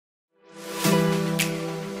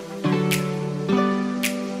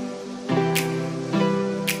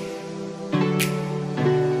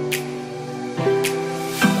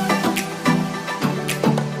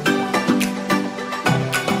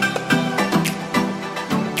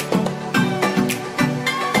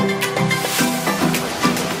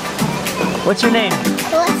What's your name?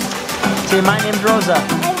 Rosa. Say, my name's Rosa.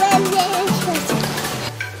 My name is Rosa.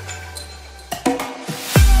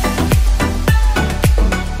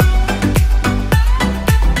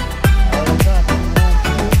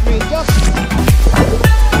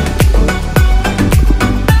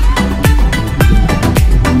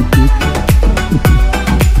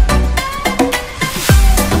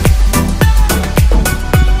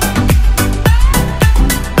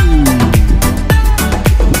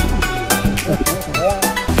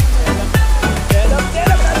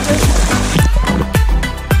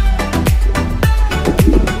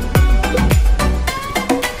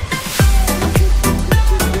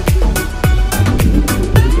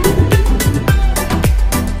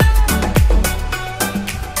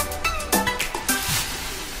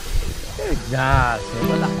 Yeah, say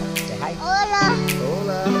hola. Say hi. Hola.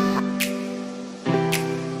 Hola.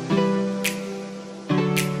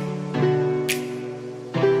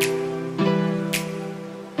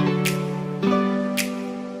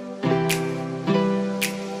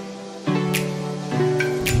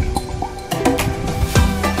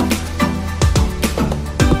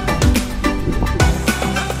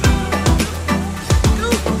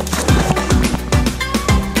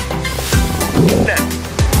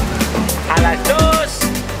 A las 2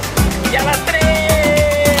 y a las 3.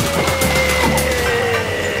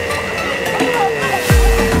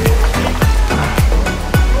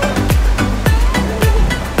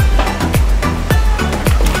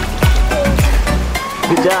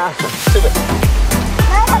 Good job. Sube.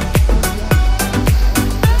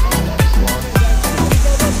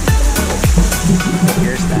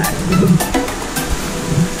 Here's that.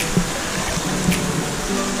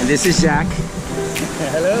 And this is Jack.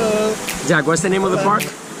 Hello. Jack, what's the name of the park?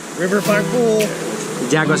 River Park Pool.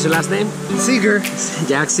 Jack, what's your last name? Seeger.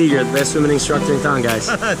 Jack Seeger, the best swimming instructor in town, guys.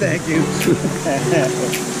 Thank you.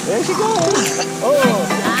 There she goes. Oh.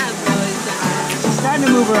 She's starting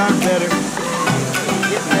to move her arms better.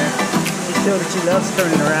 Getting there. She showed that she loves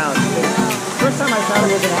turning around. First time I thought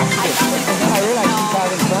it was an accident. And then I realized she's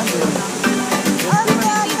having fun doing it.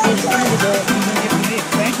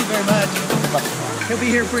 Thank you very much. He'll be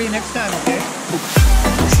here for you next time, okay?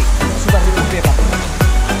 Suba arriba el pie, papi.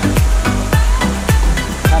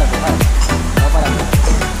 Párate, párate. No, párate.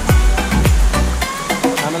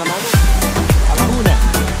 Dame la mano. A la 1.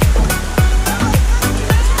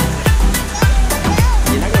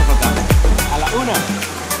 Y la que nos falta. A la 1.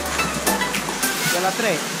 Y a la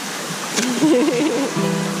 3.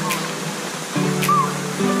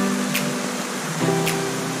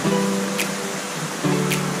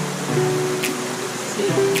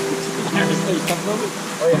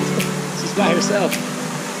 Oh yeah, she's by herself.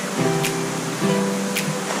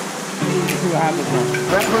 Let's see what happens now.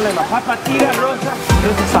 No hay problema. Papa tira, Rosa,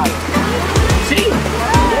 Rosa sale. Sí.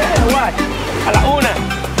 Yeah, what? A la 1,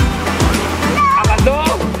 a las 2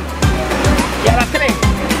 y a las 3.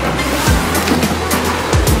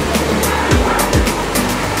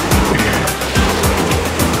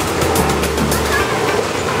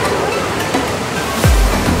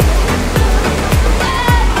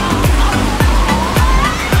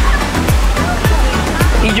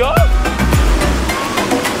 ¿Y yo?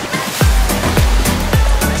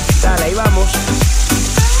 Dale, ahí vamos.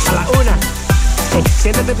 A la 1.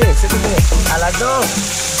 Siéntate bien, siéntate bien. A las 2.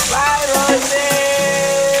 Bye, Rosa.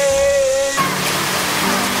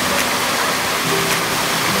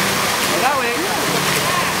 Hola, güey.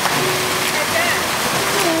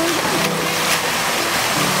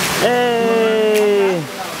 Hey.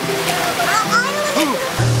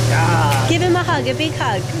 Give him a hug, a big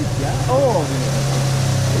hug. Oh.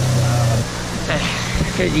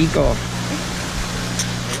 Qué rico.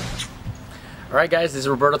 All right, guys, this is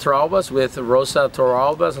Roberto Torralbas with Rosa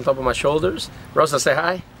Torralbas on top of my shoulders. Rosa, say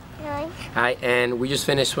hi. Hi. Hi, and we just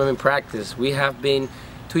finished swimming practice. We have been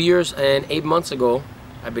 2 years and 8 months ago,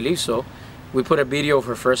 I believe so, we put a video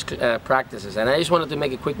for first practices. And I just wanted to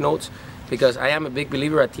make a quick note because I am a big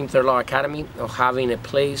believer at Team Third Law Academy of having a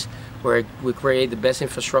place where we create the best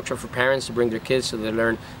infrastructure for parents to bring their kids so they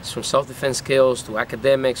learn from self-defense skills to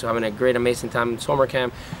academics, so having a great, amazing time in summer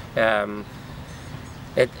camp. And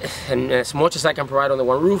as much as I can provide under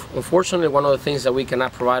one roof, unfortunately, one of the things that we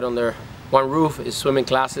cannot provide under one roof is swimming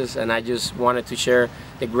classes, and I just wanted to share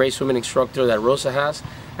the great swimming instructor that Rosa has,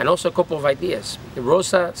 and also a couple of ideas.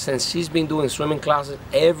 Rosa, since she's been doing swimming classes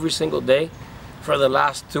every single day for the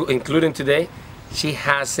last 2, including today, she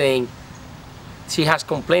has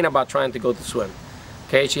complained about trying to go to swim.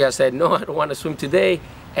 Okay, she has said, no, I don't want to swim today,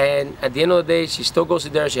 and at the end of the day, she still goes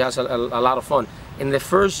there. She has a lot of fun. In the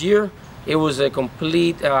first year, it was a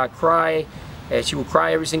complete cry. She would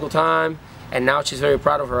cry every single time, and now she's very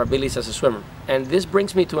proud of her abilities as a swimmer. And this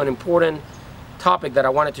brings me to an important topic that I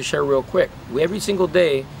wanted to share real quick. Every single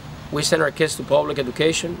day we send our kids to public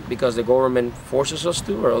education because the government forces us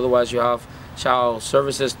to, or otherwise you have child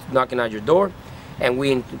services knocking at your door, and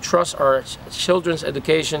we entrust our children's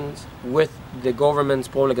education with the government's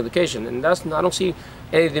public education. And I don't see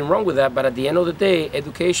anything wrong with that, but at the end of the day,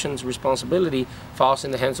 education's responsibility falls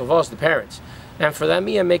in the hands of us, the parents. And for that,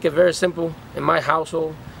 I make it very simple in my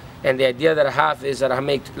household. And the idea that I have is that I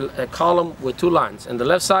make a column with 2 lines. On the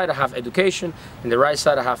left side, I have education, and the right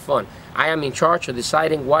side, I have fun. I am in charge of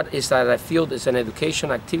deciding what is that I feel is an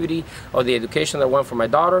education activity or the education that I want for my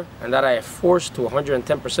daughter, and that I have forced to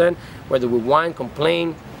 110%. Whether we whine,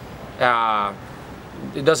 complain,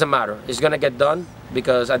 it doesn't matter. It's gonna get done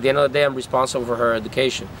because at the end of the day, I'm responsible for her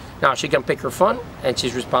education. Now, she can pick her fun, and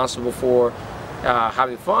she's responsible for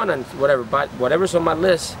having fun and whatever. But whatever's on my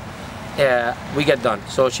list, we get done.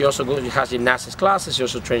 So she also has gymnastics classes, she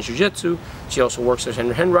also trains jiu-jitsu, she also works on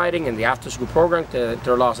her handwriting in the after-school program, the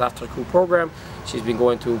Interlaw's after-school program. She's been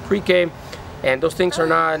going to pre-K, and those things are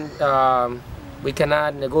not, we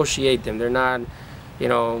cannot negotiate them. They're not, you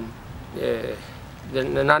know,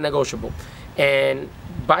 they're not negotiable.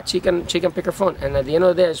 But she can pick her fun. And at the end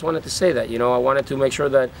of the day, I just wanted to say that, you know, I wanted to make sure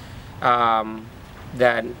that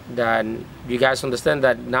that you guys understand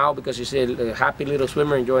that now, because you see a happy little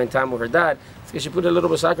swimmer enjoying time with her dad, it's because she put a little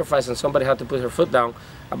bit of sacrifice and somebody had to put her foot down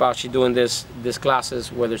about she doing this classes,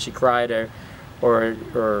 whether she cried or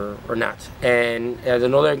not. And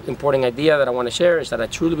another important idea that I want to share is that I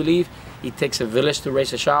truly believe it takes a village to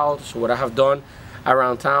raise a child. So what I have done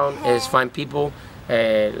around town is find people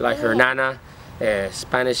like her Nana,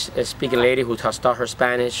 Spanish speaking lady who has taught her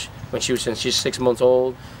Spanish since she's 6 months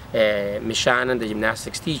old. Miss Shannon, the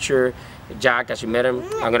gymnastics teacher, Jack, as you met him,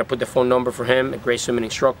 I'm gonna put the phone number for him, a great swimming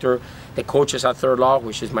instructor, the coaches at Third Law,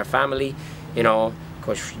 which is my family, you know,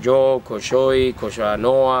 Coach Joe, Coach Joey, Coach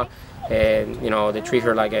Noah, and you know, they treat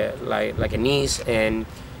her like a niece, and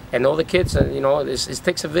all the kids, you know, it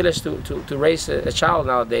takes a village to raise a child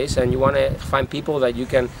nowadays, and you want to find people that you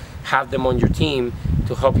can have them on your team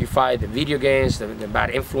to help you fight the video games, the bad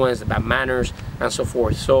influence, the bad manners, and so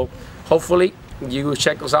forth. So hopefully you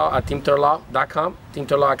check us out at teamthirdlaw.com, Team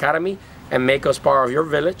Third Law Academy, and make us part of your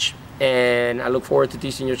village. And I look forward to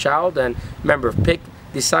teaching your child. And remember,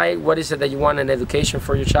 decide what is it that you want in education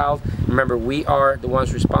for your child. Remember, we are the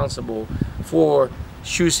ones responsible for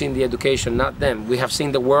choosing the education, not them. We have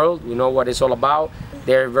seen the world, we know what it's all about.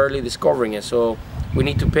 They're barely discovering it. So we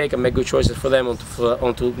need to pick and make good choices for them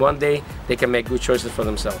until one day they can make good choices for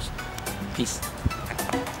themselves. Peace.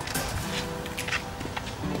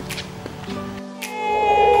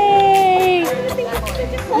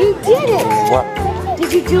 You did it! What?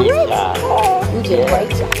 Did you do it? Yeah. You did a great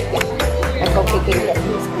job. Yeah. Let's go pick it up.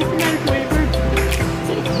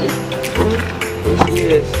 There she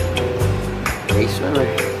is. Great swimmer.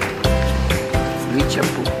 Reach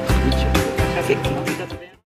up.